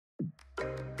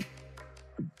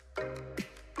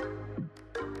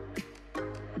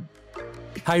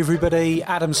Hey everybody,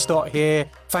 Adam Stott here.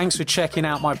 Thanks for checking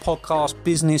out my podcast,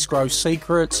 Business Growth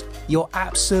Secrets. You're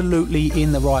absolutely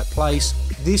in the right place.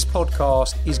 This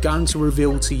podcast is going to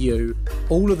reveal to you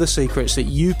all of the secrets that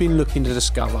you've been looking to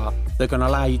discover that are going to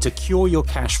allow you to cure your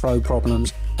cash flow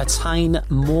problems, attain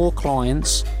more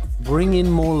clients, bring in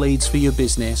more leads for your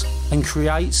business, and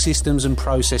create systems and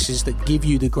processes that give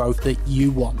you the growth that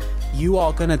you want. You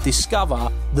are going to discover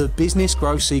the business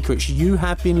growth secrets you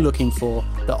have been looking for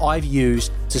that I've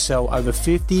used to sell over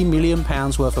 £50 million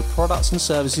worth of products and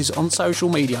services on social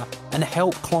media and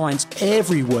help clients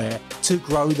everywhere to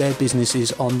grow their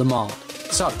businesses on demand.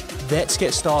 So let's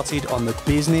get started on the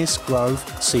Business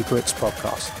Growth Secrets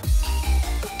podcast.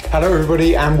 Hello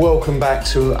everybody and welcome back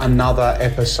to another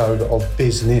episode of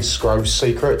Business Growth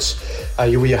Secrets.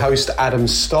 You're your host Adam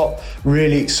Stott.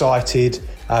 Really excited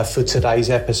for today's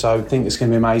episode. I think it's going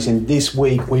to be amazing. This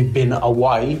week we've been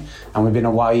away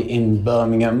in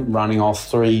Birmingham running our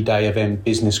 3-day event,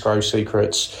 Business Growth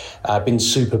Secrets. Been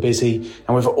super busy,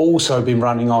 and we've also been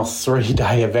running our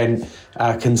 3-day event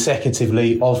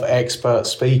consecutively of Expert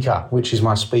Speaker, which is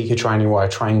my speaker training where I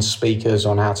train speakers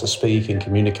on how to speak and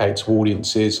communicate to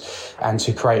audiences and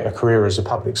to create a career as a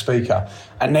public speaker.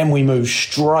 And then we move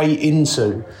straight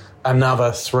into another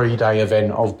 3-day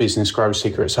event of Business Growth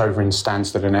Secrets over in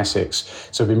Stansted in Essex.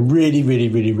 So I've been really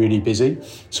busy.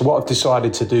 So what I've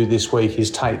decided to do this week is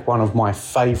take one of my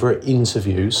favourite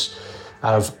interviews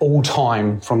of all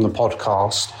time from the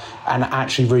podcast and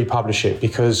actually republish it,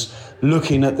 because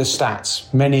looking at the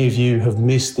stats, many of you have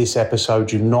missed this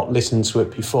episode, you've not listened to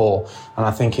it before, and I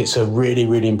think it's a really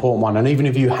important one. And even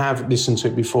if you have listened to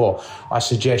it before, I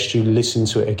suggest you listen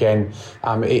to it again.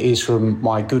 It is from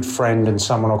my good friend and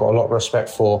someone I've got a lot of respect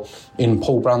for in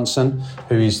Paul Brunson,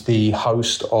 who is the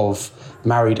host of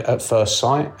Married at First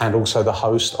Sight and also the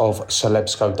host of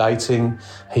Celebs Go Dating.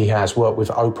 He has worked with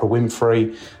Oprah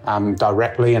Winfrey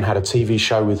directly and had a TV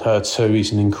show with her too.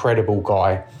 He's an incredible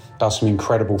guy, does some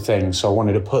incredible things. So I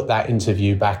wanted to put that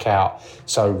interview back out.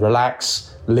 So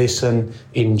relax, listen,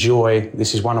 enjoy.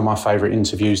 This is one of my favorite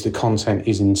interviews. The content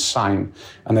is insane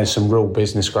and there's some real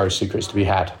business growth secrets to be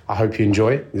had. I hope you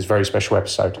enjoy this very special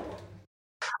episode.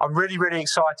 I'm really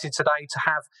excited today to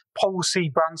have Paul C.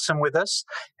 Brunson with us,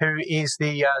 who is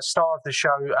the star of the show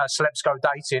Celebs Go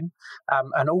Dating,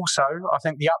 and also I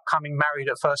think the upcoming Married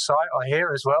at First Sight I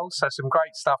hear as well, so some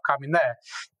great stuff coming there.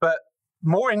 But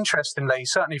more interestingly,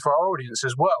 certainly for our audience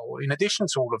as well, in addition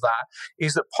to all of that,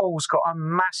 is that Paul's got a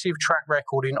massive track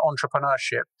record in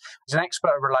entrepreneurship. He's an expert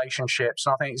at relationships,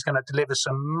 and I think he's going to deliver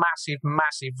some massive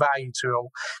value to all.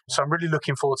 So I'm really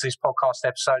looking forward to this podcast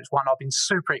episode. It's one I've been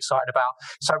super excited about.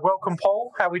 So welcome,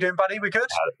 Paul. How are we doing, buddy? We good?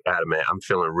 Adam, man, I'm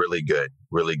feeling really good.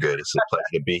 It's a pleasure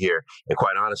to be here. And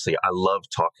quite honestly, I love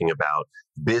talking about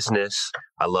business.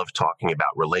 I love talking about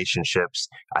relationships.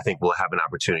 I think we'll have an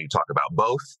opportunity to talk about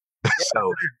both.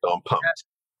 So I'm pumped.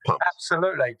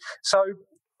 Absolutely. So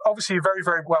obviously you're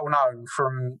very well known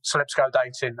from Celebs Go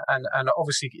Dating and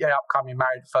obviously upcoming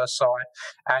Married at First Sight,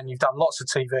 and you've done lots of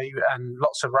TV and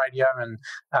lots of radio and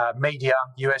media,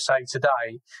 USA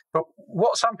Today. But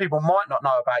what some people might not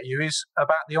know about you is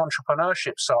about the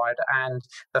entrepreneurship side and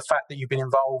the fact that you've been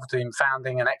involved in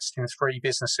founding and exiting 3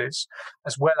 businesses,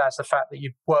 as well as the fact that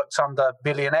you've worked under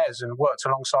billionaires and worked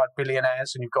alongside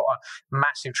billionaires, and you've got a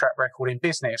massive track record in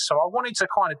business. So I wanted to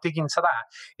kind of dig into that.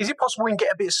 Is it possible we can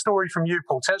get a bit of story from you,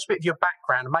 Paul? Tell us a bit of your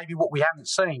background and maybe what we haven't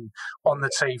seen on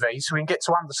the TV, so we can get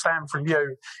to understand from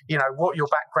you, what your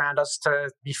background as to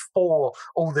before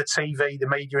all the TV, the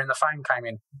media and the fame came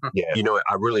in. Yeah,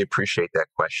 I really appreciate that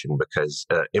question because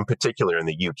in particular in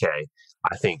the UK,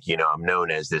 I think, I'm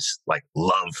known as this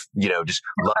love, just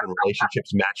love and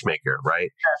relationships matchmaker,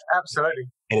 right? Yeah, absolutely.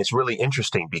 And it's really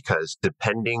interesting because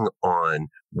depending on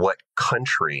what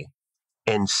country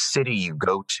and city you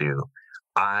go to,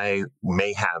 I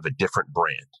may have a different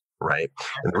brand, right?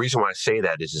 And the reason why I say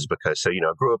that is because, I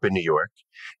grew up in New York,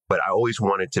 but I always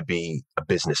wanted to be a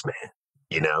businessman,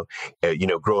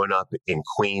 growing up in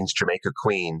Queens, Jamaica,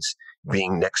 Queens,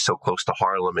 being so close to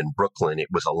Harlem and Brooklyn, it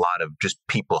was a lot of just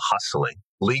people hustling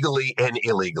legally and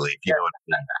illegally, if you know what I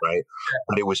mean, right?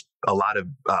 But it was a lot of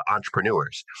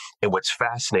entrepreneurs. And what's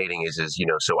fascinating is,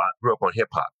 so I grew up on hip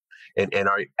hop. And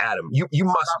Adam, you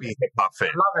must be a hip hop fan.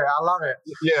 I love it.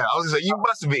 Yeah, I was gonna say you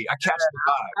must be. I catch the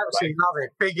vibe. Absolutely love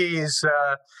it. Biggie is,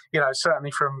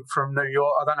 certainly from New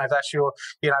York. I don't know if that's your,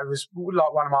 was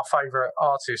like one of my favorite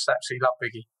artists. Absolutely love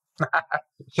Biggie.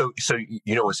 So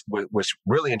what's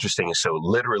really interesting is, so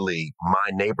literally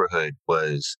my neighborhood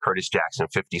was Curtis Jackson,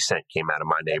 50 Cent came out of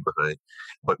my neighborhood,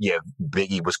 but yeah,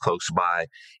 Biggie was close by.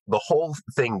 The whole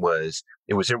thing was,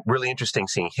 it was really interesting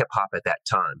seeing hip hop at that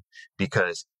time,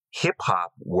 because hip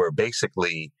hop were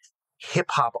basically hip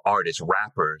hop artists,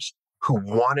 rappers who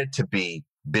wanted to be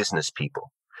business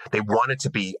people. They wanted to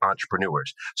be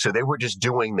entrepreneurs. So they were just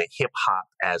doing the hip hop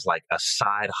as like a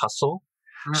side hustle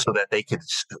so that they could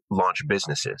launch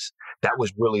businesses. That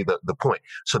was really the point.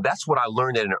 So that's what I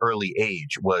learned at an early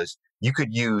age, was you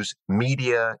could use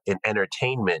media and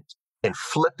entertainment and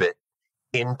flip it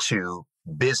into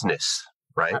business,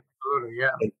 right? Absolutely,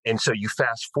 yeah. And so you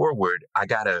fast forward, I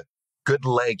got a good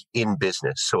leg in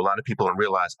business. So a lot of people don't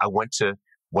realize I went to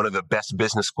one of the best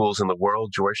business schools in the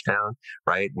world, Georgetown,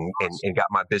 right? And got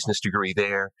my business degree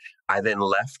there. I then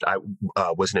left. I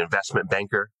was an investment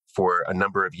banker for a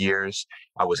number of years.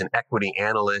 I was an equity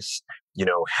analyst,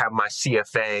 have my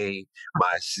CFA,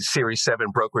 my Series 7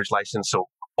 brokerage license. So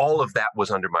all of that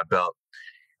was under my belt.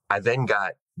 I then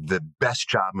got the best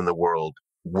job in the world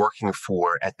working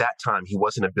for, at that time, he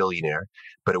wasn't a billionaire,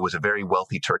 but it was a very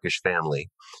wealthy Turkish family.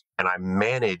 And I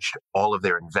managed all of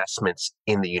their investments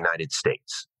in the United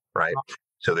States, right?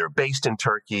 So they're based in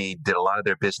Turkey, did a lot of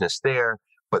their business there,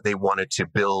 but they wanted to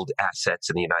build assets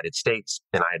in the United States,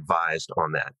 and I advised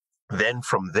on that. Then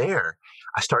from there,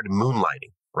 I started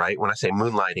moonlighting, right? When I say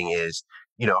moonlighting is,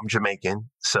 I'm Jamaican,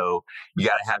 so you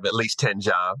got to have at least 10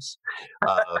 jobs.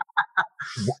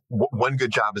 One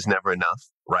good job is never enough,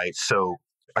 right? So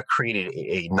I created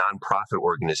a nonprofit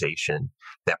organization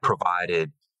that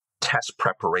provided test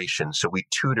preparation. So we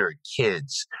tutored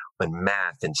kids in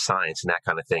math and science and that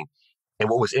kind of thing. And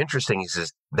what was interesting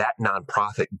is that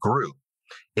nonprofit grew.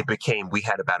 It became, we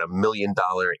had about $1 million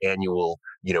annual,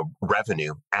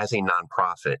 revenue as a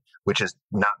nonprofit, which is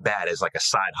not bad as like a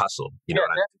side hustle.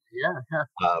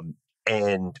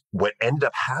 And what ended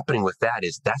up happening with that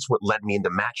is that's what led me into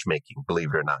matchmaking, believe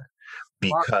it or not,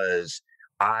 because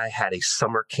I had a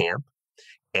summer camp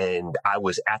and I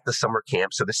was at the summer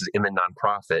camp. So this is in the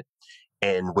nonprofit,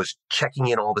 and was checking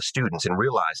in all the students and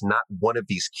realized not one of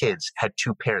these kids had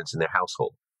two parents in their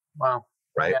household. Wow.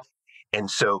 Right. Yeah. And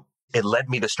so it led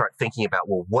me to start thinking about,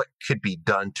 well, what could be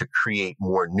done to create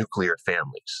more nuclear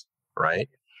families, right?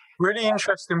 Really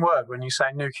interesting word when you say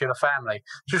nuclear family.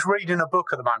 Just reading a book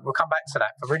at the moment. We'll come back to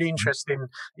that. But really interesting,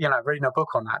 reading a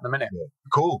book on that in a minute. Yeah.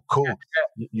 Cool.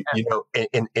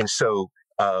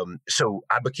 So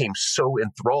I became so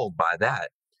enthralled by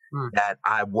that that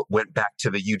I went back to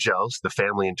the Yücels, the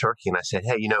family in Turkey, and I said,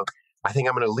 hey, I think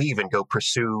I'm going to leave and go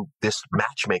pursue this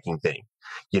matchmaking thing,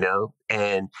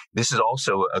 and this is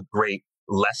also a great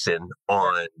lesson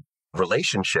on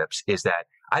relationships, is that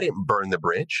I didn't burn the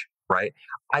bridge, right?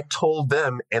 I told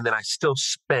them, and then I still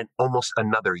spent almost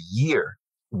another year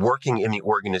working in the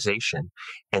organization,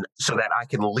 and so that I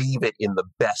can leave it in the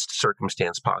best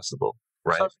circumstance possible.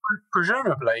 Right. So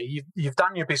presumably you've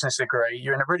done your business degree,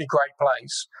 you're in a really great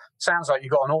place. Sounds like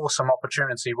you've got an awesome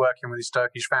opportunity working with this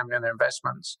Turkish family and their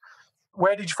investments.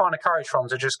 Where did you find the courage from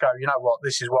to just go, you know what,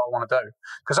 this is what I want to do?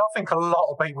 Because I think a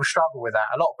lot of people struggle with that.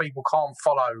 A lot of people can't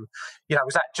follow,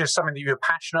 was that just something that you were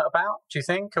passionate about, do you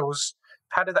think? Or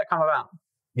how did that come about?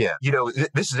 Yeah.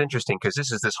 This is interesting because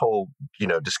this is this whole,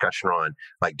 discussion on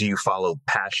like, do you follow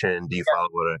passion? Do you follow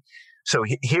what? So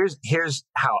here's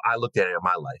how I looked at it in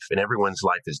my life, and everyone's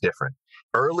life is different.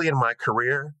 Early in my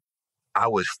career, I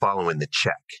was following the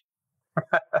check.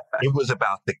 It was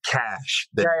about the cash,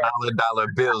 the dollar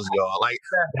bills, y'all. Like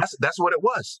that's what it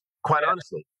was, quite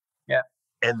honestly. Yeah.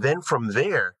 And then from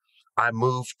there, I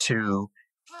moved to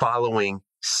following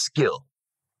skill.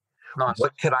 Nice.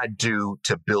 What could I do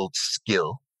to build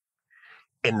skill?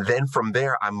 And then from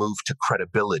there, I moved to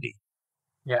credibility.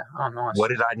 Yeah. Oh, nice. What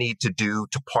did I need to do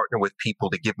to partner with people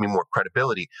to give me more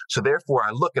credibility? So therefore, I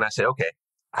look and I say, okay,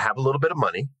 I have a little bit of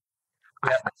money. I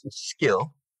have some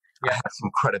skill. I have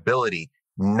some credibility.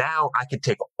 Now I can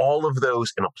take all of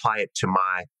those and apply it to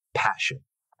my passion.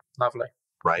 Lovely.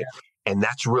 Right. Yeah. And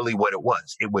that's really what it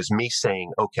was. It was me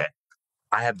saying, okay,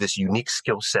 I have this unique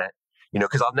skill set,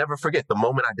 because I'll never forget the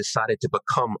moment I decided to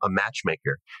become a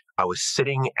matchmaker. I was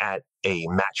sitting at a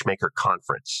matchmaker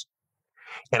conference.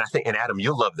 And I think, and Adam,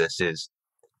 you'll love this, is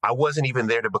I wasn't even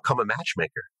there to become a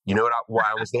matchmaker. You know why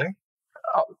I was there?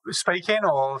 Speaking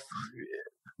or?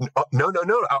 No.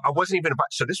 I wasn't even about,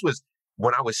 so this was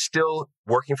when I was still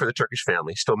working for the Turkish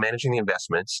family, still managing the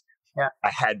investments. Yeah.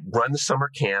 I had run the summer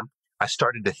camp. I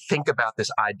started to think about this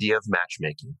idea of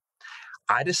matchmaking.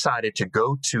 I decided to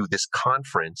go to this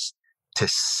conference to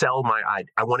sell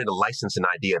I wanted to license an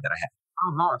idea that I had.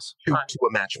 Oh, nice. to, Right. to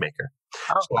a matchmaker.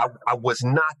 Oh, So I was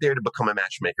not there to become a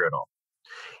matchmaker at all.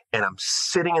 And I'm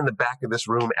sitting in the back of this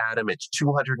room, Adam. It's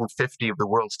 250 of the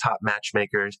world's top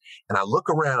matchmakers. And I look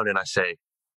around and I say,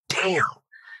 damn,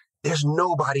 there's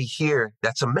nobody here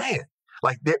that's a man.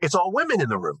 Like, it's all women in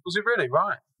the room. was it really?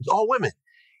 Right. It's all women.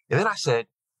 And then I said,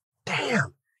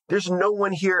 damn, there's no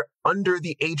one here under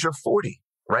the age of 40,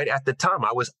 right? At the time,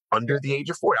 I was under the age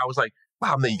of 40. I was like,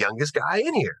 wow, I'm the youngest guy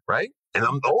in here, right? And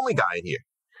I'm the only guy in here.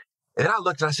 And then I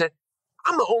looked and I said,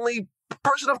 I'm the only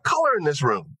person of color in this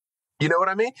room. You know what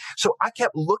I mean? So I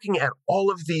kept looking at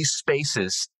all of these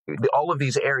spaces, all of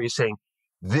these areas saying,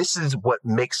 this is what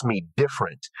makes me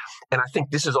different. And I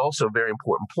think this is also a very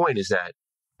important point, is that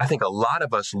I think a lot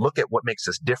of us look at what makes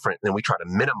us different and we try to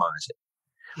minimize it.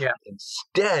 Yeah.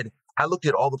 Instead, I looked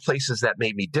at all the places that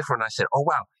made me different. I said, oh,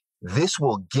 wow, this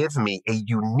will give me a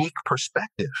unique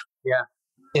perspective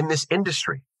in this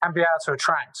industry. And be able to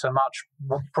attract a much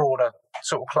broader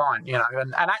sort of client, you know,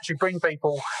 and actually bring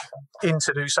people in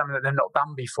to do something that they've not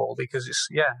done before, because it's,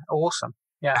 awesome.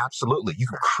 Yeah. Absolutely. You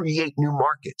can create new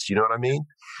markets. You know what I mean?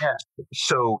 Yeah.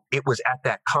 So it was at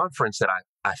that conference that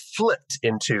I flipped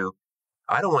into,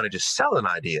 I don't want to just sell an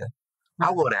idea.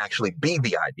 I want to actually be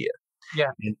the idea.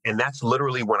 Yeah. And that's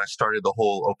literally when I started the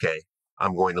whole, okay,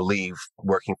 I'm going to leave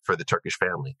working for the Turkish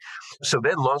family. So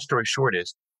then, long story short,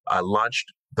 is I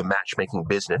launched the matchmaking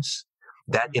business.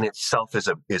 That in itself is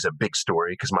a big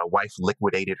story, because my wife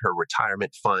liquidated her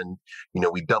retirement fund. You know,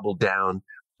 we doubled down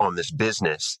on this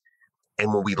business.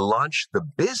 And when we launched the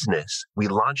business, we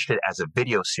launched it as a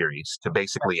video series to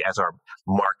basically as our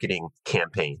marketing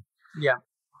campaign. Yeah.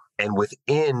 And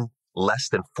within less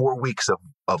than 4 weeks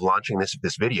of launching this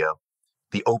video,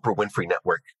 the Oprah Winfrey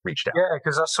Network reached out. Yeah,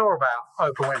 because I saw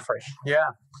about Oprah Winfrey. Yeah.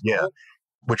 Yeah.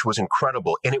 Which was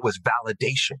incredible. And it was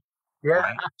validation. Yeah,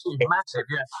 right? absolutely massive.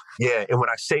 Yeah. Yeah. And what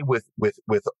I say with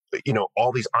you know,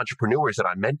 all these entrepreneurs that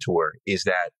I mentor is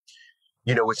that,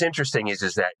 you know, what's interesting is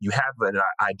that you have an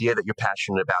idea that you're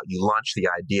passionate about, you launch the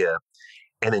idea,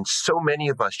 and then so many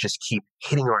of us just keep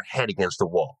hitting our head against the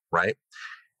wall, right?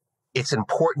 It's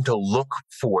important to look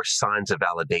for signs of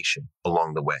validation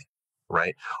along the way,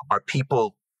 right? Are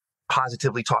people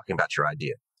positively talking about your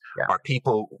idea? Yeah. Are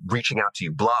people reaching out to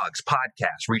you? Blogs,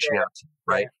 podcasts, reaching out to you,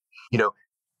 right? You know,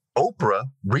 Oprah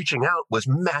reaching out was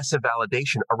massive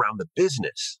validation around the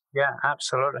business. Yeah,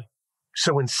 absolutely.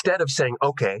 So instead of saying,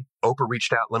 okay, Oprah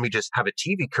reached out, let me just have a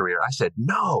TV career, I said,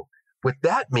 no, what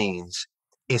that means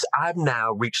is I've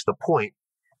now reached the point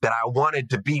that I wanted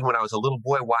to be when I was a little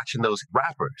boy watching those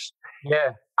rappers.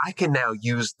 Yeah. I can now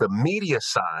use the media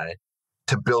side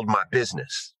to build my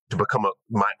business, to become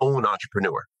my own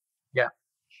entrepreneur. Yeah.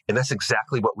 And that's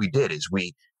exactly what we did, is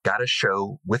we got a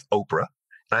show with Oprah.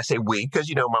 And I say we, because,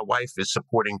 you know, my wife is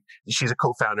supporting, she's a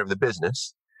co-founder of the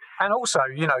business. And also,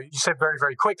 you know, you said very,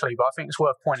 very quickly, but I think it's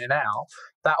worth pointing out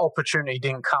that opportunity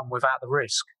didn't come without the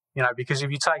risk, you know, because if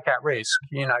you take out risk,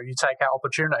 you know, you take out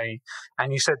opportunity.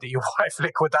 And you said that your wife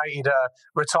liquidated a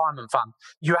retirement fund.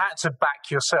 You had to back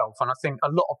yourself. And I think a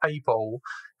lot of people,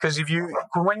 because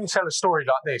when you tell a story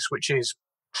like this, which is,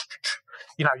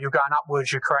 you know, you're going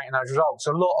upwards, you're creating those results,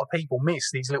 a lot of people miss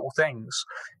these little things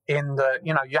in the,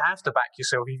 you know, you have to back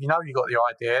yourself. If you know you got the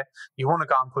idea, you want to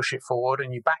go and push it forward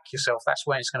and you back yourself, that's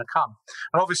when it's going to come.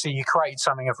 And obviously you created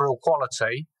something of real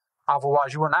quality.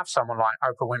 Otherwise you wouldn't have someone like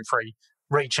Oprah Winfrey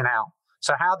reaching out.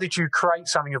 So how did you create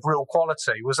something of real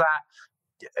quality? Was that,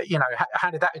 you know,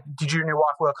 how did you and your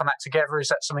wife work on that together? Is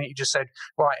that something you just said,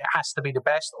 right, it has to be the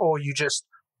best, or you just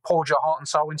poured your heart and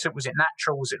soul into it? Was it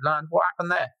natural? Was it learned? What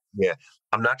happened there? Yeah.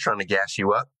 I'm not trying to gas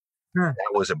you up. That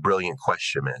was a brilliant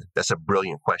question, man. That's a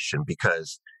brilliant question,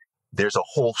 because there's a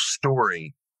whole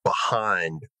story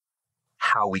behind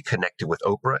how we connected with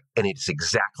Oprah. And it's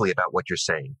exactly about what you're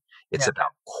saying. It's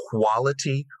about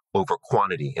quality over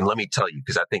quantity. And let me tell you,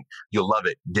 because I think you'll love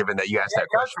it, given that you asked that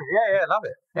question. Yeah, love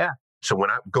it. Yeah. So when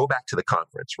I go back to the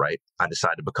conference, right, I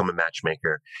decided to become a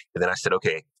matchmaker. And then I said,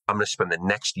 okay, I'm going to spend the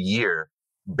next year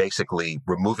basically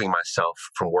removing myself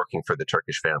from working for the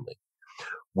Turkish family.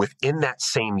 Within that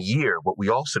same year, what we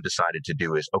also decided to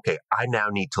do is, okay, I now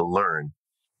need to learn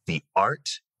the art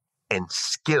and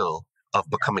skill of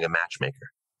becoming a matchmaker,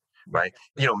 right?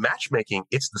 You know, matchmaking,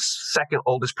 it's the second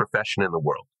oldest profession in the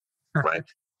world, right?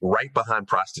 Right behind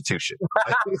prostitution.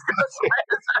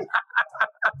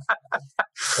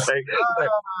 like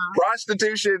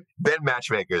prostitution, then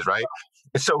matchmakers, right?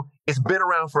 And so it's been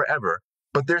around forever,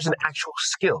 but there's an actual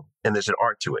skill and there's an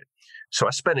art to it. So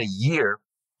I spent a year,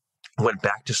 went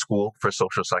back to school for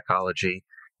social psychology,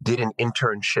 did an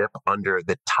internship under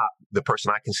the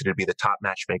person I consider to be the top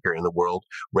matchmaker in the world,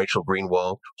 Rachel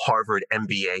Greenwald, Harvard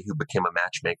MBA, who became a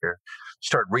matchmaker,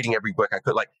 started reading every book I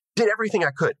could, like did everything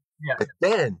I could. Yeah. But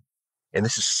then, and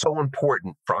this is so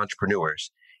important for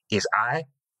entrepreneurs, is I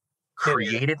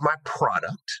created my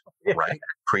product, right?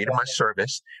 Created my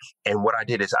service. And what I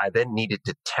did is I then needed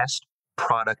to test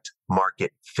product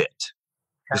market fit.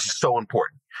 This is so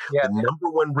important. Yeah. The number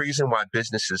one reason why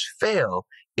businesses fail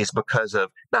is because of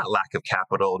not lack of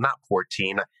capital, not poor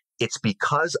team. It's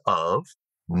because of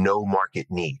no market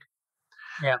need.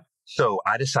 Yeah. So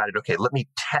I decided, okay, let me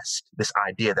test this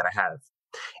idea that I have.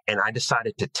 And I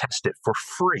decided to test it for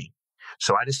free.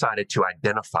 So I decided to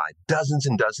identify dozens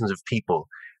and dozens of people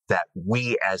that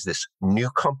we, as this new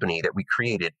company that we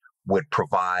created, would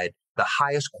provide the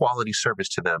highest quality service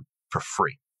to them for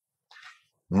free.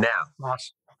 Now,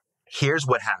 Nice. here's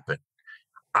what happened.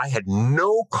 I had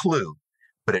no clue,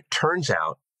 but it turns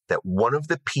out that one of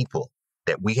the people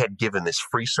that we had given this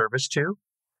free service to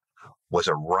was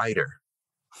a writer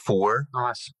for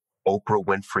Nice. Oprah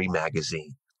Winfrey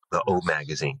magazine, the O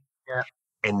magazine. Yeah.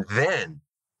 And then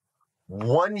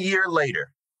 1 year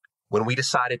later, when we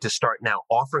decided to start now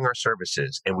offering our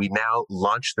services and we now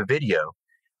launched the video,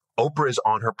 Oprah is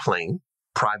on her plane,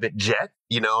 private jet,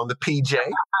 on the PJ,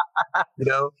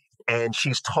 and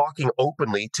she's talking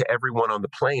openly to everyone on the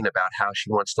plane about how she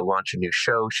wants to launch a new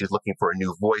show. She's looking for a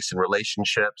new voice in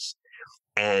relationships.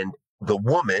 And the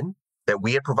woman that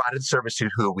we had provided service to,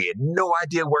 who we had no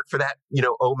idea worked for that,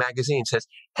 O magazine, says,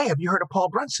 "Hey, have you heard of Paul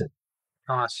Brunson?"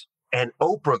 Nice. And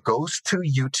Oprah goes to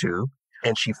YouTube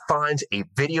and she finds a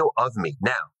video of me.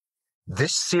 Now,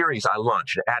 this series I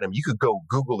launched, Adam, you could go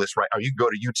Google this, right? Or you could go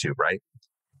to YouTube, right?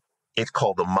 It's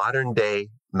called The Modern Day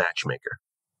Matchmaker.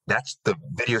 That's the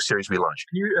video series we launched.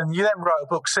 You then wrote a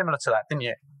book similar to that, didn't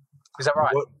you? Is that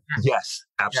right? Yes,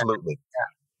 absolutely.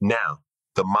 Yeah. Now,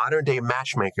 The Modern Day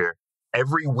Matchmaker,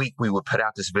 every week we would put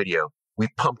out this video. We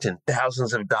pumped in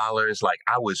thousands of dollars. Like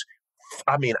I was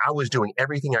doing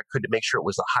everything I could to make sure it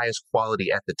was the highest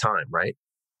quality at the time, right?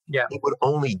 Yeah. It would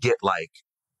only get like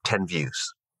 10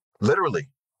 views. Literally.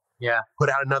 Yeah. Put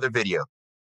out another video.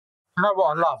 You know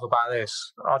what I love about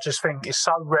this? I just think it's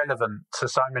so relevant to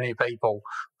so many people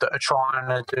that are trying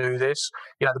to do this.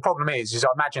 The problem is I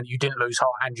imagine you didn't lose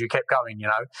heart and you kept going,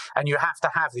 and you have to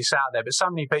have this out there. But so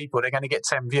many people, they're going to get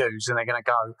 10 views and they're going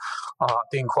to go, "Oh,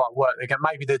 it didn't quite work."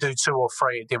 Maybe they do 2 or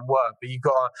 3, it didn't work. But you've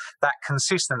got that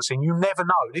consistency and you never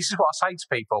know. This is what I say to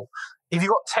people. If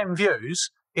you've got 10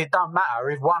 views, it don't matter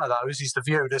if one of those is the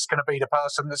view that's going to be the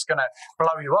person that's going to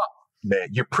blow you up. Man,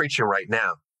 you're preaching right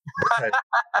now. Because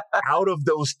out of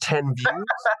those 10 views,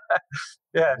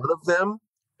 one of them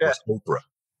was Oprah.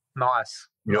 Nice.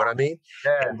 You know what I mean?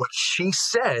 Yeah. And what she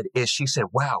said,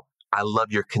 "Wow, I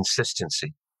love your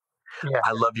consistency. Yeah.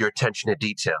 I love your attention to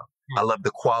detail. I love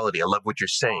the quality. I love what you're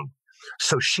saying."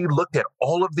 So she looked at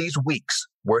all of these weeks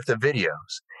worth of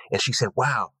videos and she said,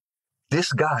 "Wow,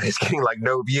 this guy is getting like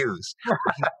no views.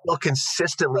 But he's still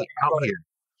consistently out here.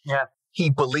 Yeah.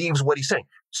 He believes what he's saying."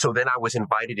 So then I was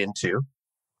invited into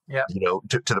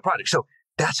to the project. So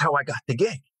that's how I got the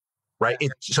gig, right?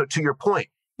 So to your point,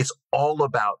 it's all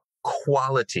about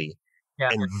quality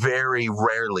and very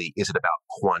rarely is it about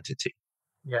quantity.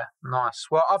 Yeah, nice.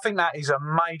 Well, I think that is a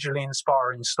majorly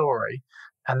inspiring story.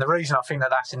 And the reason I think that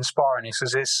that's inspiring is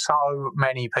because there's so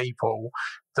many people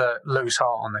that lose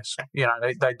heart on this.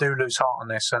 They do lose heart on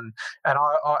this. And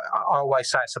I always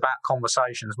say it's about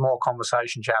conversations. More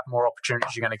conversations you have, more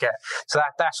opportunities you're going to get. So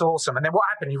that's awesome. And then what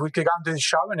happened? We could go and do the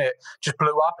show and it just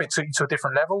blew up. It took you to a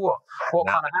different level. What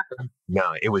kind of happened?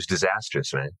 No, it was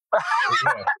disastrous, man.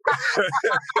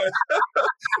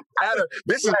 Adam,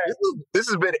 this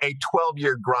has been a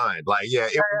 12-year grind.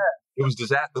 It was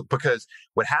disaster because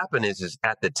what happened is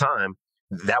at the time,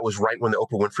 that was right when the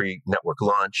Oprah Winfrey Network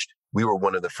launched. We were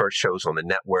one of the first shows on the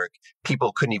network.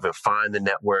 People couldn't even find the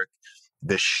network.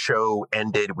 The show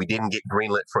ended. We didn't get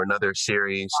greenlit for another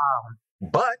series.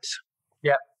 But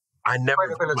I never...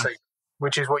 Credibility,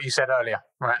 which is what you said earlier,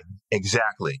 right?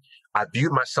 Exactly. I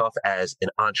viewed myself as an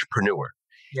entrepreneur.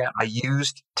 Yeah. I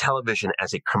used television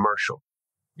as a commercial,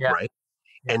 right?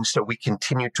 And so we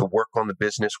continued to work on the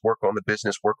business.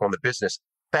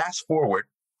 Fast forward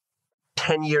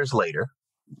 10 years later,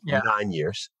 9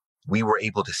 years, we were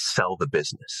able to sell the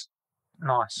business.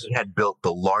 Nice. We had built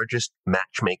the largest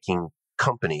matchmaking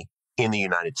company in the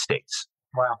United States.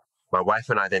 Wow. My wife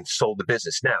and I then sold the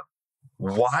business. Now,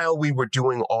 while we were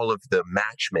doing all of the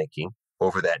matchmaking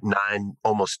over that 9,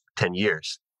 almost 10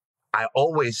 years, I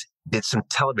always did some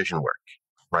television work,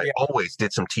 right? Yeah. Always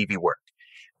did some TV work.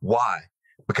 Why?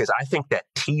 Because I think that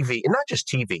TV, and not just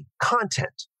TV,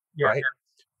 content, right?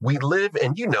 we live,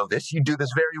 and you know this, you do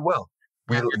this very well.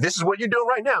 This is what you're doing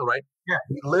right now, right? Yeah.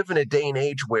 We live in a day and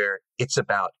age where it's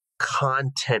about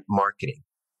content marketing.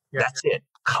 Yeah. That's it.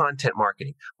 Content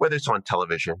marketing, whether it's on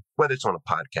television, whether it's on a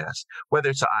podcast, whether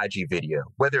it's an IG video,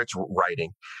 whether it's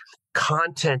writing,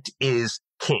 content is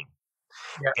king.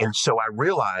 Yeah. And so I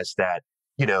realized that,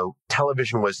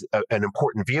 television was an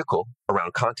important vehicle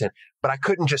around content, but I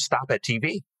couldn't just stop at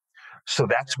TV. So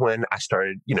that's when I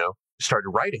started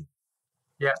writing.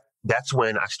 Yeah. That's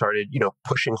when I started,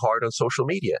 pushing hard on social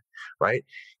media, right?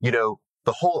 The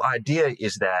whole idea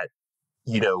is that,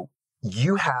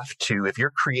 you have to, if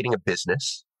you're creating a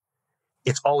business,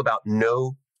 it's all about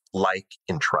know, like,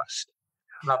 and trust.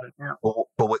 Love it. Yeah.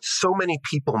 But what so many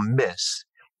people miss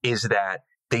is that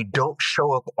they don't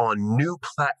show up on new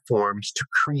platforms to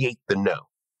create the know,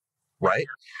 right?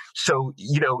 So,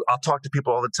 I'll talk to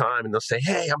people all the time and they'll say,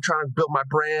 hey, I'm trying to build my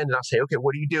brand. And I'll say, okay,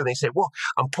 what do you do? And they say, well,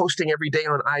 I'm posting every day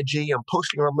on IG. I'm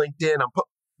posting on LinkedIn.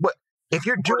 What? If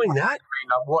you're doing that,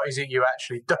 what is it you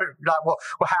actually do?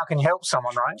 How can you help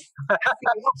someone, right? How can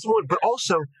you help someone? But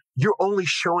also, you're only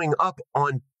showing up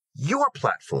on your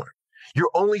platform.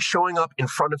 You're only showing up in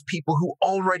front of people who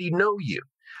already know you.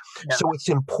 Yeah. So it's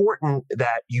important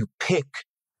that you pick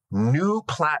new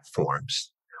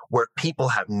platforms where people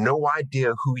have no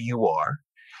idea who you are,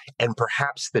 and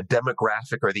perhaps the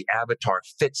demographic or the avatar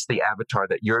fits the avatar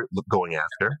that you're going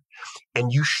after,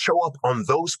 and you show up on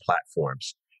those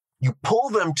platforms. You pull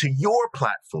them to your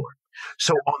platform.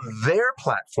 So on their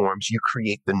platforms, you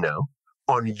create the know.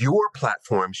 On your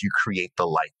platforms, you create the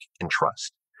like and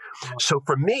trust. So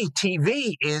for me,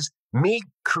 TV is me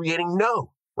creating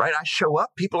know, right? I show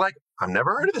up, people are like, I've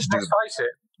never heard of this dude. Let's face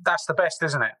it, that's the best,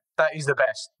 isn't it? That is the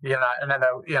best, and then,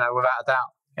 without a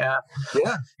doubt. Yeah.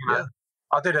 Yeah. Yeah.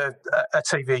 I did a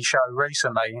TV show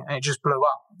recently, and it just blew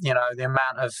up. The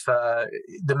amount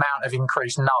of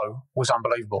increased no was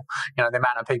unbelievable. The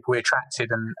amount of people we attracted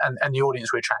and the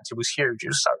audience we attracted was huge. It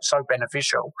was so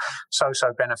beneficial, so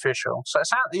beneficial. So it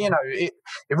sounds, it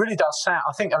really does sound.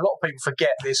 I think a lot of people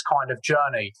forget this kind of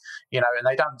journey, and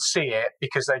they don't see it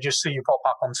because they just see you pop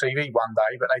up on TV one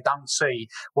day, but they don't see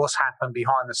what's happened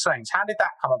behind the scenes. How did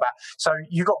that come about? So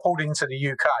you got pulled into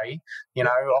the UK,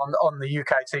 on the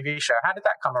UK TV show. How did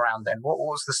that come around then? What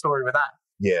was the story with that?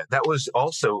 Yeah, that was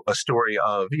also a story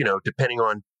of, depending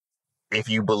on if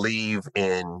you believe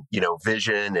in,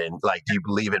 vision and do you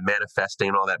believe in manifesting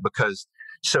and all that? Because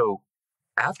so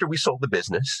after we sold the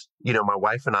business, my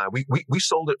wife and I, we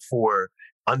sold it for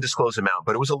undisclosed amount,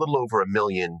 but it was a little over $1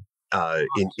 million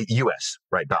in US,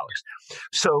 right, dollars.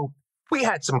 So we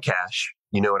had some cash,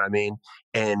 you know what I mean?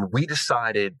 And we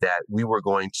decided that we were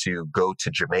going to go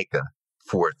to Jamaica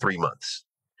for 3 months.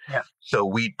 Yeah. So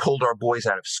we pulled our boys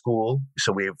out of school.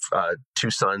 So we have 2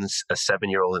 sons, a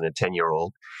 7-year-old and a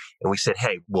 10-year-old. And we said,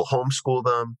 hey, we'll homeschool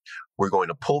them. We're going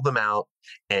to pull them out.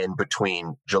 And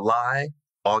between July,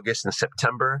 August, and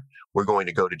September, we're going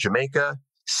to go to Jamaica,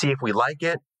 see if we like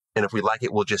it. And if we like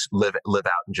it, we'll just live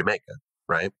out in Jamaica,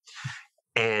 right?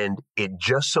 And it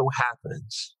just so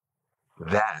happens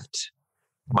that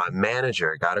my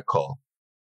manager got a call.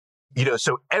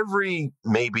 So every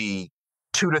maybe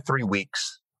 2 to 3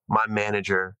 weeks, my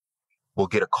manager will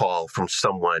get a call from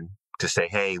someone to say,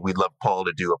 hey, we'd love Paul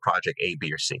to do a project A,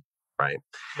 B, or C, right?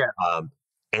 Yeah.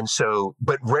 And so,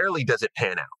 but rarely does it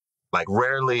pan out.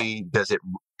 Rarely does it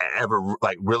ever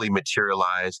really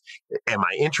materialize. Am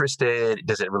I interested?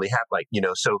 Does it really happen?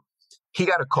 So he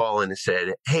got a call and it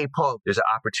said, hey, Paul, there's an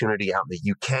opportunity out in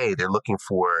the UK. They're looking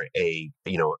for a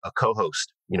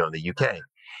co-host, in the UK.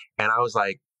 And I was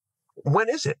like, when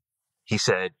is it? He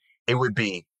said, it would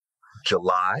be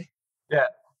July,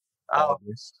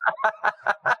 August,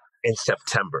 and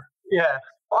September. Yeah.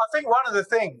 Well, I think one of the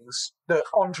things that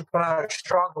entrepreneurs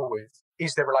struggle with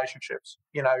is their relationships,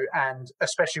 and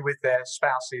especially with their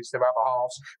spouses, their other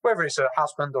halves, whether it's a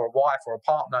husband or a wife or a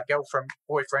partner, girlfriend,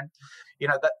 boyfriend,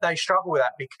 that they struggle with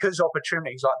that because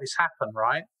opportunities like this happen,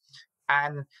 right?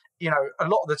 And, a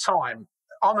lot of the time,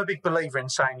 I'm a big believer in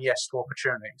saying yes to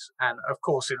opportunities. And of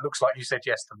course, it looks like you said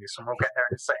yes to this, and we'll get there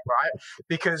in a sec, right?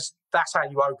 Because that's how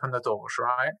you open the doors,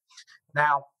 right?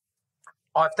 Now,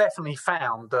 I've definitely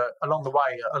found that along the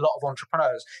way, a lot of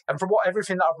entrepreneurs, and from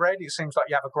everything that I've read, it seems like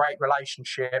you have a great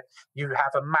relationship. You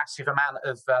have a massive amount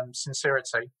of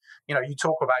sincerity. You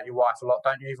talk about your wife a lot,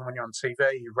 don't you? Even when you're on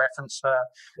TV, you reference her,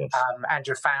 yes. And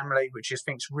your family, which I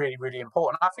think is really, really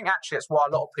important. I think actually that's why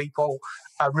a lot of people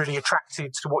are really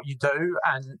attracted to what you do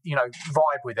and,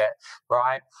 vibe with it,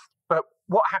 right? But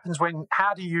what happens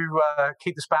how do you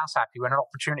keep the spouse happy when an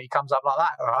opportunity comes up like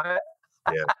that, right?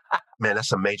 Yeah, man,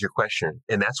 that's a major question.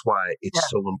 And that's why it's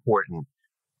so important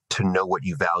to know what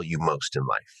you value most in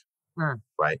life,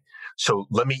 right? So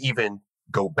let me even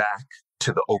go back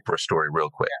to the Oprah story real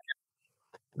quick.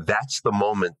 That's the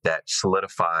moment that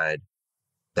solidified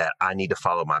that I need to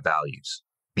follow my values,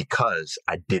 because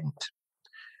I didn't.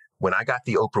 When I got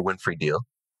the Oprah Winfrey deal,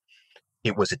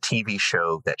 it was a TV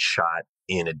show that shot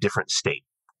in a different state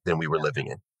than we were living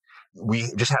in.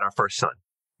 We just had our first son.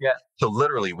 Yeah. So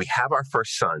literally we have our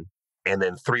first son, and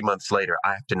then 3 months later,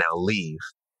 I have to now leave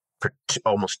for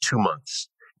almost 2 months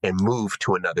and move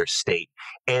to another state.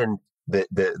 And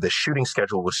the shooting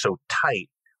schedule was so tight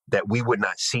that we would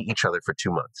not see each other for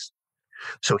 2 months.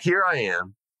 So here I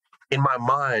am. In my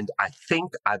mind, I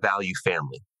think I value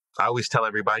family. I always tell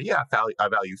everybody, I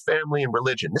value family and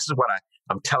religion. This is what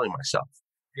I'm telling myself.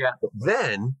 Yeah. But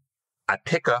then I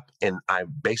pick up and I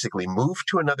basically move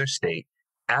to another state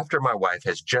after my wife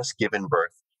has just given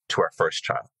birth to our first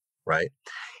child, right?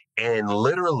 And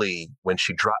literally, when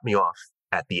she dropped me off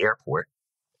at the airport,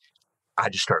 I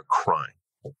just started crying.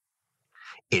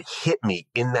 It hit me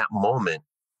in that moment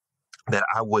that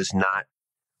I was not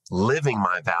living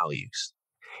my values.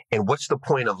 And what's the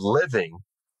point of living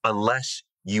unless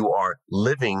you are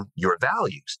living your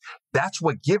values? That's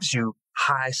what gives you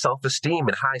high self-esteem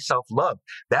and high self-love.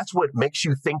 That's what makes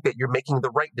you think that you're making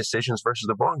the right decisions versus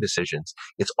the wrong decisions.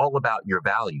 It's all about your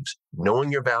values,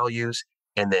 knowing your values,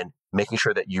 and then making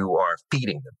sure that you are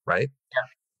feeding them, right? Yeah.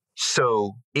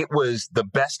 So it was the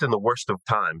best and the worst of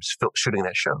times shooting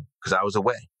that show, because I was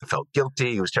away. I felt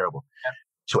guilty. It was terrible. Yeah.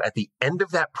 So at the end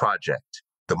of that project,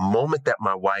 the moment that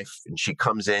my wife, and she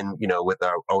comes in, with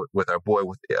our boy,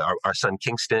 with our son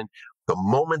Kingston, the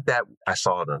moment that I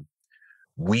saw them,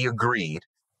 we agreed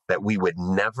that we would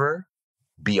never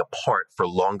be apart for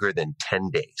longer than 10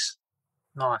 days.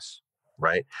 Nice.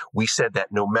 Right? We said that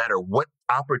no matter what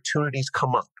opportunities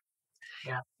come up,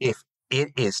 if it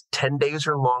is 10 days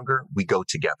or longer, we go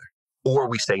together, or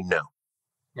we say no.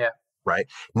 Yeah. Right?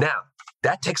 Now,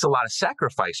 that takes a lot of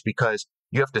sacrifice, because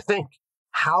you have to think,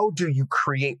 how do you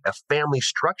create a family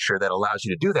structure that allows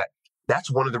you to do that?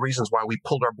 That's one of the reasons why we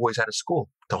pulled our boys out of school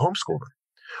to homeschool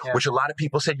them, which a lot of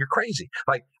people said, you're crazy.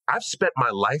 Like, I've spent my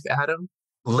life, Adam,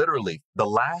 literally the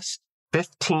last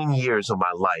 15 years of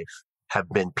my life have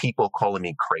been people calling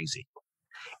me crazy.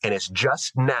 And it's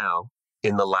just now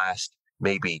in the last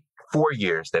maybe 4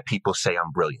 years that people say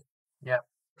I'm brilliant. Yeah.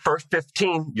 First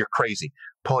 15, you're crazy.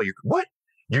 Paul, what?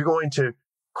 You're going to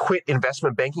quit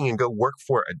investment banking and go work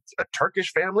for a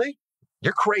Turkish family?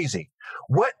 You're crazy.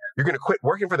 What? You're going to quit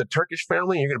working for the Turkish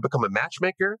family and you're going to become a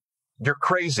matchmaker? You're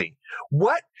crazy.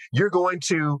 What? You're going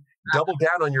to double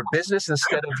down on your business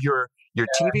instead of your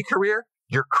TV career?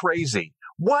 You're crazy.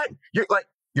 What? You're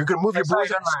going to move your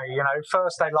boys out.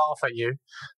 First they laugh at you,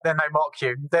 then they mock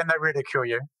you, then they ridicule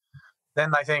you.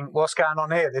 Then they think, what's going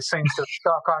on here? This seems to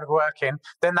start kind of working.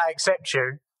 Then they accept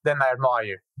you. Then they admire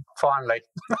you. Finally.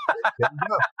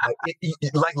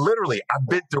 Like literally, I've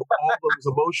been through all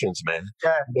those emotions, man.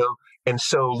 Yeah. And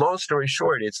so long story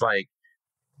short, it's like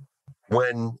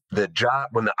when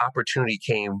the opportunity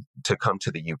came to come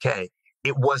to the UK,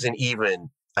 it wasn't even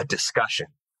a discussion.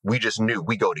 We just knew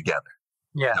we go together.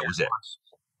 Yeah. That was it.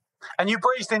 And you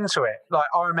breezed into it. Like,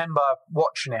 I remember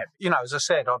watching it. As I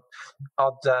said,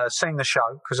 I'd seen the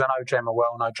show because I know Gemma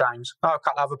well, I know James, I know a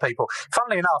couple of other people.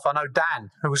 Funnily enough, I know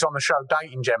Dan, who was on the show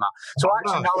dating Gemma. So I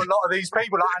actually know a lot of these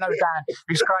people. Like, I know Dan,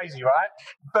 who's crazy, right?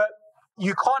 But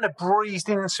you kind of breezed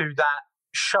into that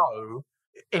show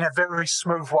in a very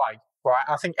smooth way. Right,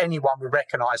 I think anyone would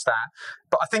recognise that.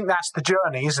 But I think that's the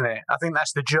journey, isn't it? I think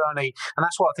that's the journey. And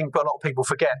that's what I think a lot of people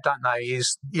forget, don't they,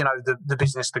 is, the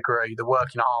business degree, the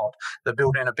working hard, the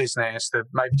building a business, the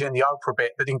maybe doing the Oprah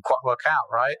bit that didn't quite work out,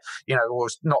 right? Or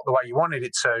was not the way you wanted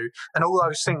it to. And all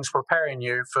those things preparing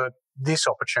you for this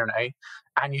opportunity.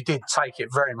 And you did take it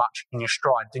very much in your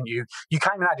stride, didn't you? You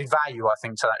came and added value, I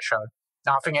think, to that show.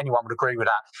 Now, I think anyone would agree with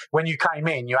that. When you came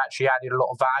in, you actually added a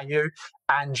lot of value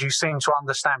and you seem to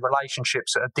understand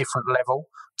relationships at a different level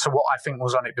to what I think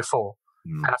was on it before.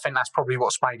 And I think that's probably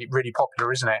what's made it really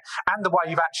popular, isn't it? And the way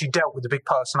you've actually dealt with the big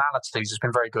personalities has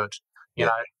been very good. You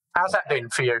know, how's that been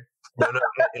for you? No,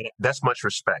 that's much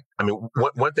respect. I mean,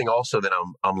 one thing also that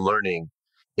I'm learning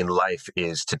in life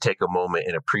is to take a moment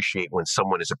and appreciate when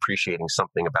someone is appreciating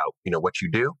something about, what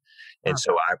you do. And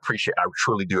so I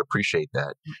truly do appreciate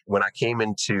that. When I came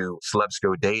into Celebs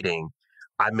Go Dating,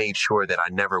 I made sure that I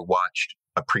never watched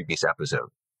a previous episode.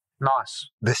 Nice.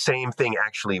 The same thing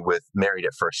actually with Married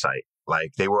at First Sight.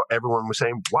 Like everyone was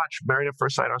saying, watch Married at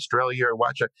First Sight Australia or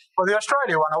watch it. Well, the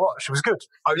Australia one I watched, it was good.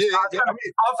 Oh, yeah. I'm going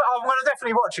to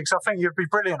definitely watch it because I think you'd be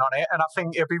brilliant on it and I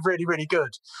think it'd be really, really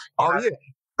good. Yeah.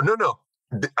 No.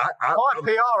 My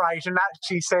PR agent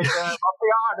actually said, my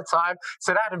PR at the time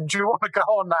said, Adam, do you want to go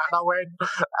on that? And I went,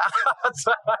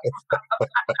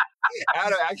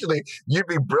 Adam, actually, you'd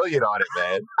be brilliant on it,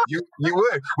 man. You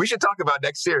would. We should talk about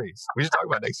next series.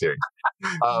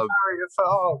 Oh,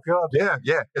 God. Yeah.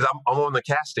 Because I'm on the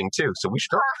casting too, so we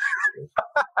should talk.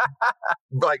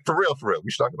 Like, for real,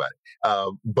 we should talk about it.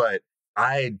 But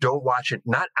I don't watch it,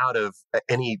 not out of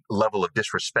any level of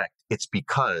disrespect. It's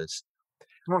because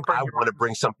I want to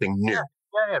bring something new.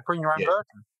 Yeah, bring your own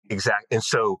version. Exactly. And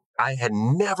so I had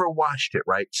never watched it,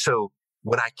 right? So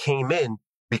when I came in,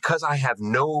 because I have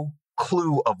no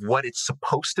clue of what it's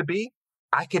supposed to be,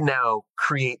 I can now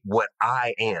create what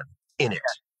I am in it.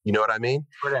 You know what I mean?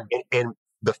 And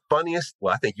the funniest,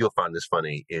 well, I think you'll find this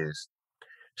funny, is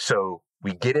so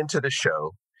we get into the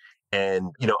show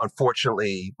and,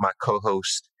 unfortunately, my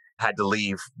co-host had to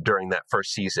leave during that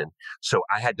first season. So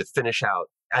I had to finish out.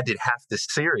 I did half the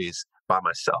series by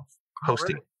myself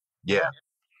hosting it. Yeah.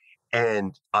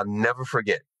 And I'll never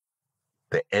forget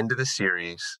the end of the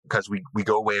series, because we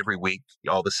go away every week,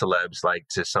 all the celebs, like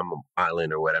to some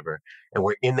island or whatever. And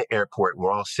we're in the airport and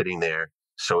we're all sitting there.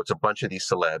 So it's a bunch of these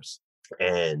celebs.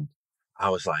 And I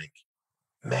was like,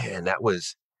 man, that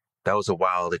was a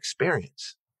wild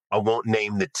experience. I won't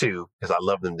name the two because I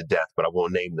love them to death, but I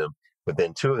won't name them. But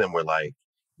then two of them were like,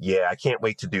 yeah, I can't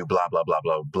wait to do blah, blah, blah,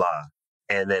 blah, blah.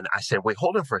 And then I said, wait,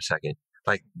 hold on for a second.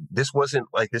 Like, this wasn't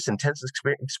like this intense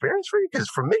experience for you? Because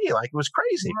for me, like, it was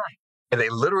crazy. Right. And they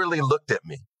literally looked at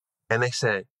me and they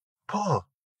said, Paul,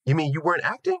 you mean you weren't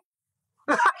acting?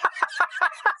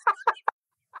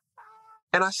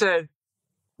 And I said,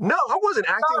 no, I wasn't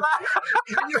acting.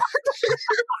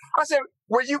 I said,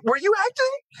 were you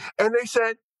acting? And they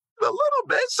said, a little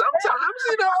bit sometimes,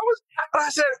 I was. And I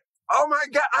said, oh my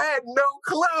God, I had no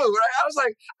clue. Right? I was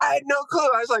like, I had no clue.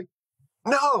 I was like,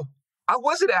 no, I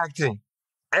wasn't acting.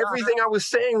 Everything I was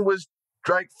saying was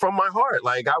like from my heart.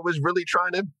 Like, I was really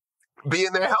trying to be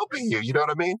in there helping you. You know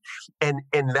what I mean? And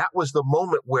that was the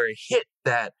moment where it hit,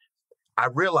 that I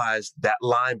realized that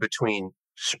line between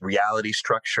reality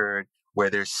structured,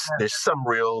 where there's some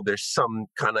real, there's some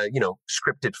kind of,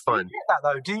 scripted fun. Do you get that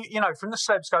though? Do you, from the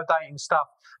Celebs Go Dating stuff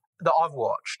that I've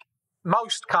watched,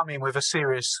 most come in with a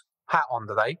serious hat on,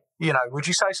 do they? Would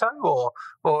you say so?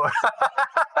 Or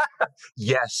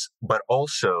Yes, but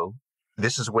also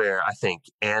this is where I think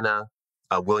Anna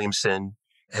Williamson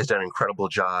has done an incredible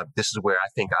job. This is where I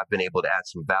think I've been able to add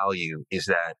some value, is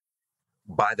that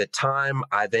by the time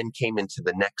I then came into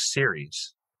the next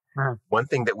series, one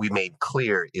thing that we made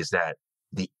clear is that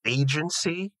the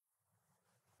agency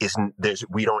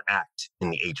we don't act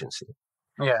in the agency.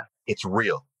 Yeah. It's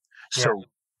real. So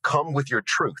come with your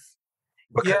truth.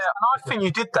 And I think you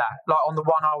did that, like on the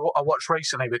one I watched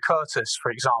recently with Curtis,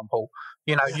 for example.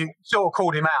 You sort of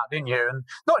called him out, didn't you? And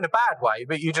not in a bad way,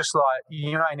 but you just like,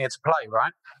 you ain't here to play,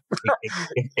 right?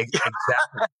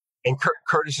 Exactly. And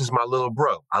Curtis is my little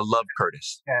bro. I love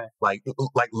Curtis. Yeah. Like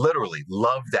literally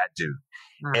love that dude.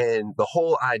 And the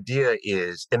whole idea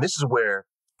is, and this is where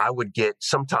I would get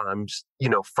sometimes,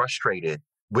 frustrated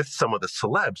with some of the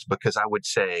celebs, because I would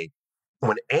say,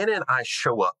 when Anna and I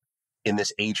show up in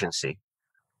this agency,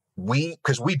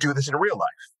 because we do this in real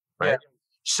life, right? Yeah.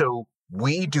 So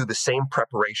we do the same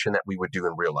preparation that we would do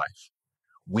in real life.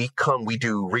 We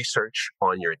do research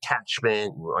on your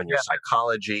attachment, on your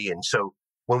psychology. And so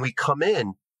when we come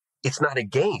in, it's not a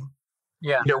game.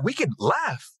 Yeah. We could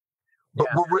laugh, but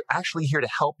we're actually here to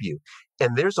help you.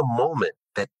 And there's a moment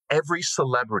that every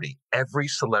celebrity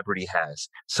has.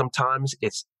 Sometimes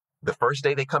it's the first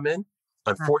day they come in.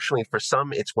 Unfortunately, for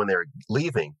some, it's when they're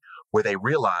leaving, where they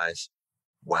realize,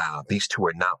 wow, these two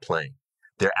are not playing.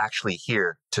 They're actually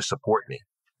here to support me,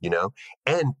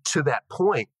 And to that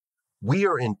point, we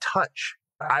are in touch.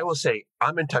 I will say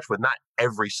I'm in touch with not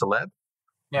every celeb,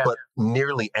 but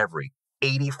nearly every,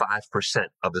 85%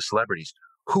 of the celebrities,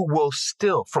 who will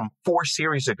still, from 4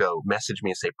 series ago, message me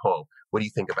and say, Paul, what do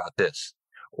you think about this?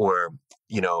 Or,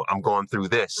 I'm going through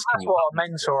this. That's what a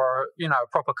mentor, a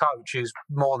proper coach is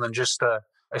more than just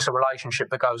it's a relationship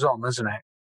that goes on, isn't it?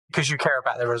 Because you care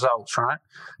about the results, right?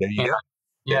 There you go.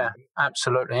 Yeah,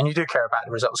 absolutely. And you do care about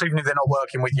the results, even if they're not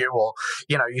working with you, or,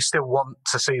 you still want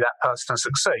to see that person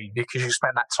succeed because you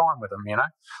spend that time with them,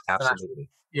 Absolutely.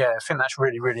 I think that's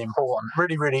really, really important.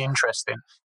 Really, really interesting.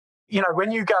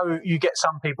 When you get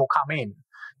some people come in,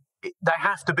 they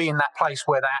have to be in that place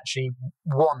where they actually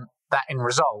want that end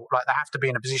result. Like, they have to be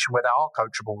in a position where they are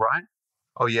coachable, right?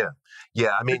 Oh, yeah.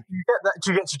 Yeah. I mean,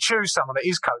 Do you get to choose someone that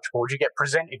is coachable? Do you get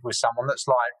presented with someone that's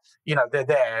like, they're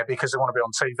there because they want to be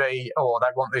on TV or they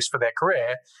want this for their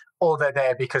career, or they're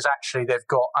there because actually they've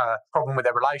got a problem with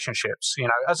their relationships?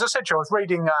 As I said to you, I was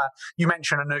reading, you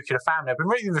mentioned A Nuclear Family. I've been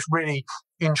reading this really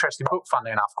interesting book,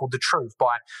 funnily enough, called The Truth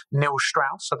by Neil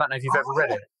Strauss. I don't know if you've ever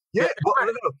read it. Yeah. Well,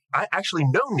 no. I actually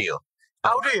know Neil.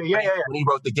 Oh, do you? Yeah. When he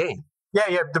wrote The Game.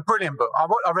 Yeah, the brilliant book.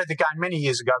 I read The Game many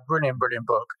years ago. Brilliant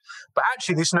book. But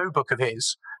actually, this new book of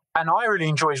his, and I really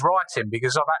enjoy his writing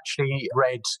because I've actually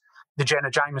read the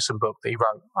Jenna Jameson book that he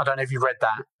wrote. I don't know if you read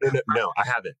that. No, I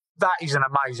haven't. That is an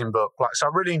amazing book. So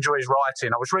I really enjoy his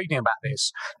writing. I was reading about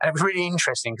this, and it was really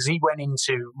interesting because he went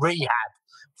into rehab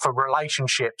for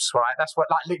relationships, right? That's what,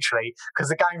 literally, because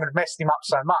the game had messed him up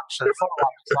so much. So the follow-up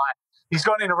was he's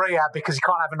gone into rehab because he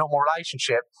can't have a normal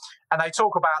relationship. And they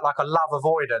talk about a love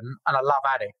avoidant and a love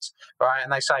addict, right?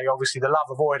 And they say, obviously, the love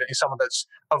avoidant is someone that's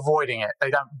avoiding it.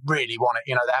 They don't really want it.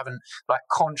 They haven't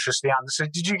consciously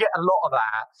understood. Did you get a lot of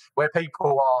that where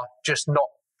people are just not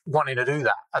wanting to do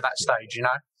that at that stage,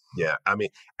 Yeah, I mean,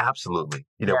 absolutely.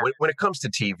 When it comes to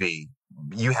TV,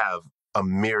 you have a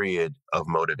myriad of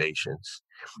motivations.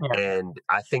 Yeah. And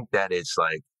I think that it's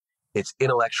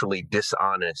intellectually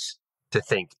dishonest to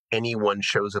think anyone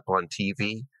shows up on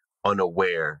TV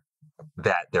unaware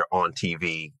that they're on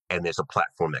TV and there's a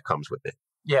platform that comes with it.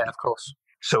 Yeah, of course.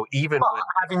 So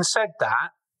having said that,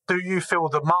 do you feel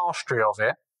the mastery of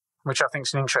it, which I think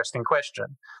is an interesting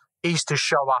question, is to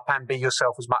show up and be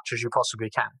yourself as much as you possibly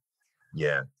can?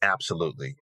 Yeah,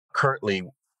 absolutely. Currently,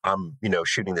 I'm,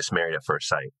 shooting this Married at First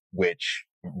Sight, which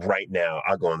right now,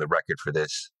 I'll go on the record for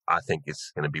this. I think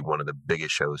it's going to be one of the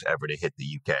biggest shows ever to hit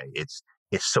the UK. It's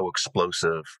so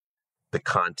explosive. The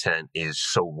content is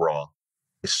so raw.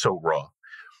 It's so raw.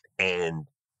 And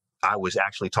I was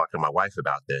actually talking to my wife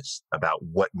about this, about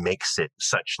what makes it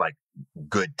such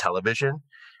good television.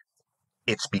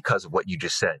 It's because of what you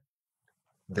just said.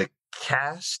 The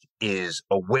cast is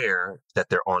aware that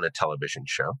they're on a television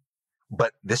show,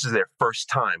 but this is their first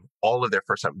time, all of their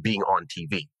first time being on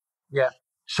TV. Yeah.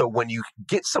 So when you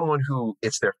get someone who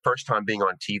it's their first time being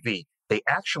on TV, they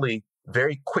actually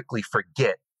very quickly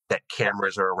forget that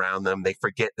cameras are around them. They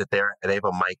forget that they have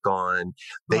a mic on.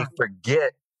 They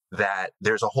forget that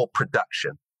there's a whole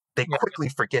production. They quickly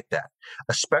forget that,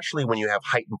 especially when you have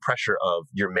heightened pressure of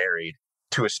you're married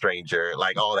to a stranger,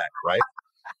 all that, right?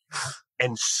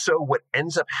 And so what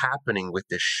ends up happening with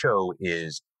this show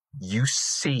is you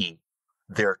see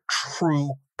their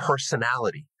true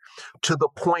personality to the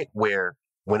point where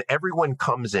when everyone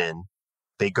comes in,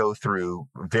 they go through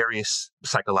various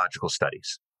psychological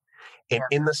studies. And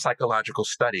in the psychological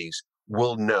studies,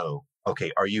 we'll know,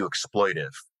 okay, are you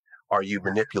exploitive? Are you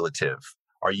manipulative?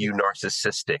 Are you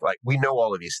narcissistic? We know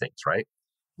all of these things, right?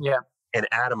 Yeah. And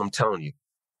Adam, I'm telling you,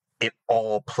 it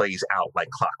all plays out like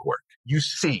clockwork. You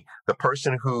see the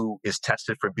person who is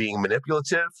tested for being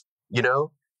manipulative,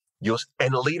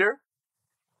 and a leader,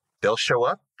 they'll show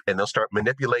up and they'll start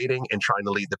manipulating and trying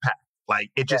to lead the pack.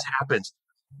 It just happens.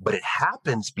 But it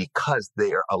happens because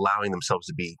they are allowing themselves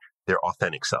to be their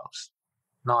authentic selves.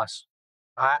 Nice.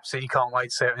 I absolutely can't wait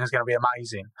to see it. It's going to be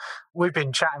amazing. We've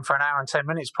been chatting for an hour and 10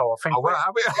 minutes, Paul. I think. Oh, well,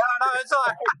 have we? No, it's all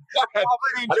right. I've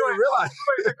really enjoyed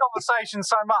the conversation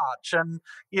so much. And,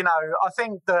 I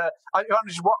think that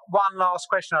one last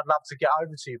question I'd love to get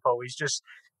over to you, Paul, is just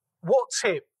what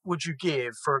tip would you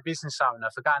give for a business owner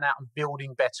for going out and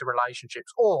building better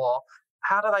relationships? Or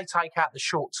how do they take out the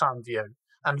short-term view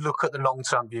and look at the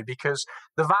long-term view? Because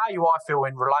the value I feel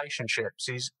in relationships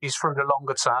is through the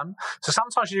longer term. So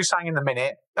sometimes you do something in the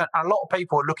minute, and a lot of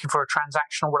people are looking for a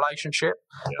transactional relationship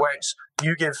where it's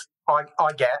you give, I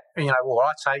get, or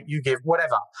I take, you give,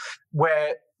 whatever.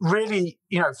 Where really,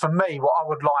 for me, what I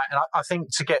would like, and I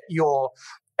think to get your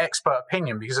expert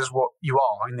opinion, because that's what you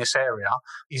are in this area,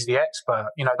 is the expert.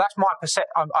 That's my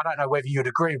perception. I don't know whether you'd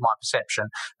agree with my perception,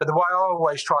 but the way I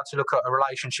always try to look at a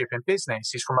relationship in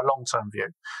business is from a long-term view.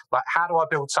 How do I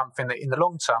build something that in the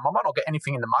long term, I might not get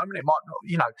anything in the moment, it might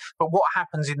not, but what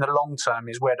happens in the long term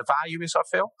is where the value is, I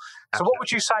feel. Absolutely. So what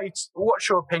would you say, what's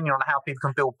your opinion on how people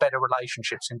can build better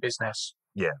relationships in business?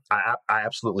 Yeah, I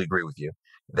absolutely agree with you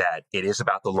that it is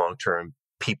about the long term.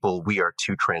 People, we are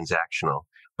too transactional.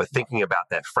 But thinking about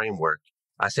that framework,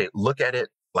 I say, look at it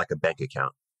like a bank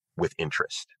account with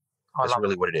interest. That's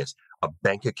really what it is. A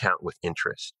bank account with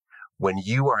interest. When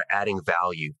you are adding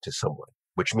value to someone,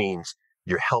 which means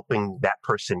you're helping that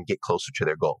person get closer to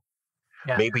their goal.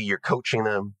 Yeah. Maybe you're coaching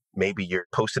them. Maybe you're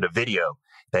posted a video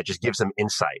that just gives them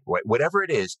insight. Whatever it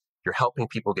is, you're helping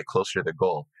people get closer to their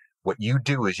goal. What you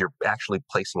do is you're actually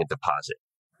placing a deposit.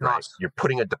 Right? Nice. You're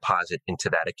putting a deposit into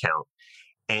that account.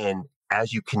 And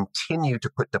as you continue to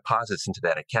put deposits into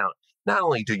that account, not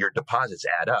only do your deposits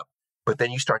add up, but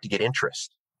then you start to get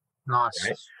interest. Nice.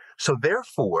 Right? So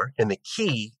therefore, and the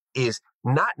key is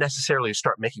not necessarily to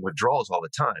start making withdrawals all the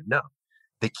time. No,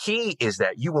 the key is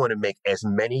that you want to make as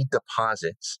many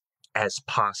deposits as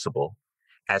possible,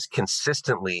 as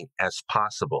consistently as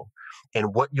possible.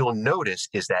 And what you'll notice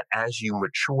is that as you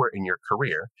mature in your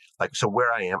career, like, so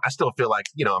where I am, I still feel like,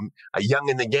 I'm a young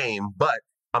in the game, but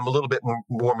I'm a little bit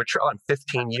more mature. I'm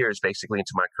 15 years basically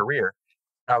into my career.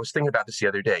 I was thinking about this the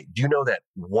other day. Do you know that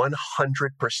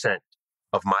 100%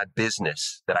 of my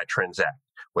business that I transact,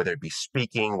 whether it be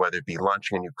speaking, whether it be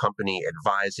launching a new company,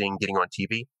 advising, getting on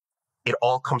TV, it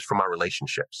all comes from my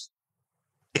relationships.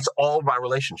 It's all my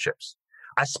relationships.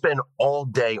 I spend all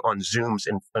day on Zooms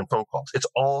and phone calls. It's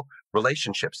all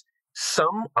relationships.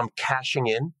 Some I'm cashing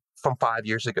in from 5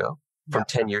 years ago, from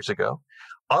 10 years ago.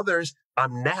 Others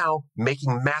I'm now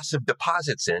making massive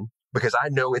deposits in because I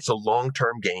know it's a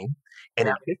long-term game. And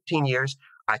in 15 years,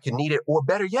 I can need it. Or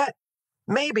better yet,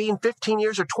 maybe in 15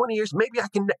 years or 20 years, maybe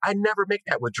I never make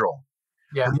that withdrawal.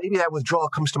 Yeah. Or maybe that withdrawal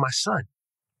comes to my son.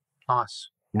 Nice.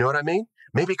 You know what I mean?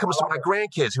 Maybe it comes to my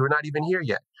grandkids who are not even here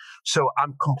yet. So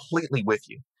I'm completely with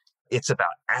you. It's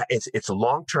a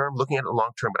long-term, looking at it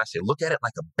long-term, but I say, look at it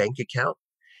like a bank account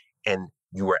and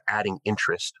you are adding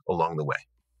interest along the way.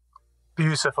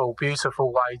 Beautiful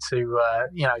way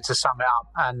to sum it up,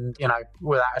 and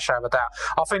without a shadow of a doubt,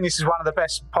 I think this is one of the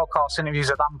best podcast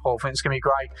interviews I've done, Paul. I think it's going to be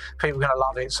great. People are going to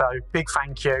love it. So big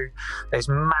thank you. There's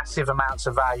massive amounts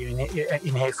of value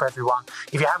in here for everyone.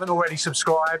 If you haven't already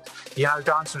subscribed,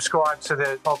 go and subscribe to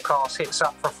the podcast. Hit us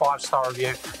up for a 5-star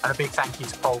review, and a big thank you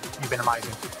to Paul. You've been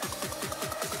amazing.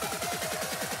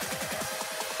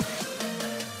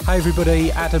 Hey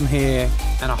everybody, Adam here,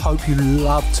 and I hope you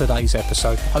loved today's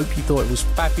episode. Hope you thought it was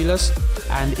fabulous,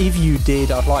 and if you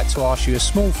did, I'd like to ask you a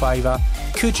small favour.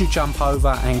 Could you jump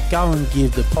over and go and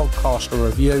give the podcast a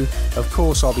review? Of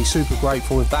course, I'll be super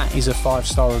grateful if that is a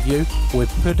 5-star review. We're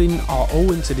putting our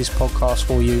all into this podcast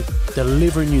for you,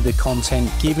 delivering you the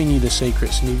content, giving you the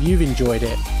secrets, and if you've enjoyed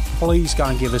it, please go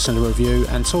and give us a review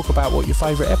and talk about what your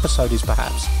favourite episode is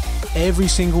perhaps. Every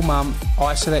single month,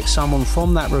 I select someone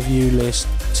from that review list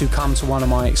to come to one of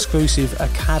my exclusive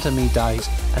Academy days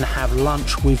and have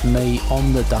lunch with me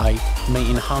on the day,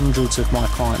 meeting hundreds of my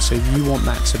clients. So if you want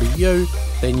that to be you,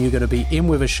 then you're going to be in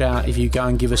with a shout if you go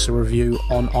and give us a review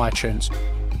on iTunes.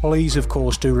 Please, of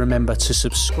course, do remember to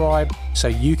subscribe so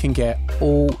you can get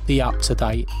all the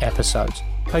up-to-date episodes.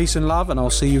 Peace and love, and I'll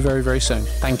see you very, very soon.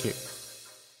 Thank you.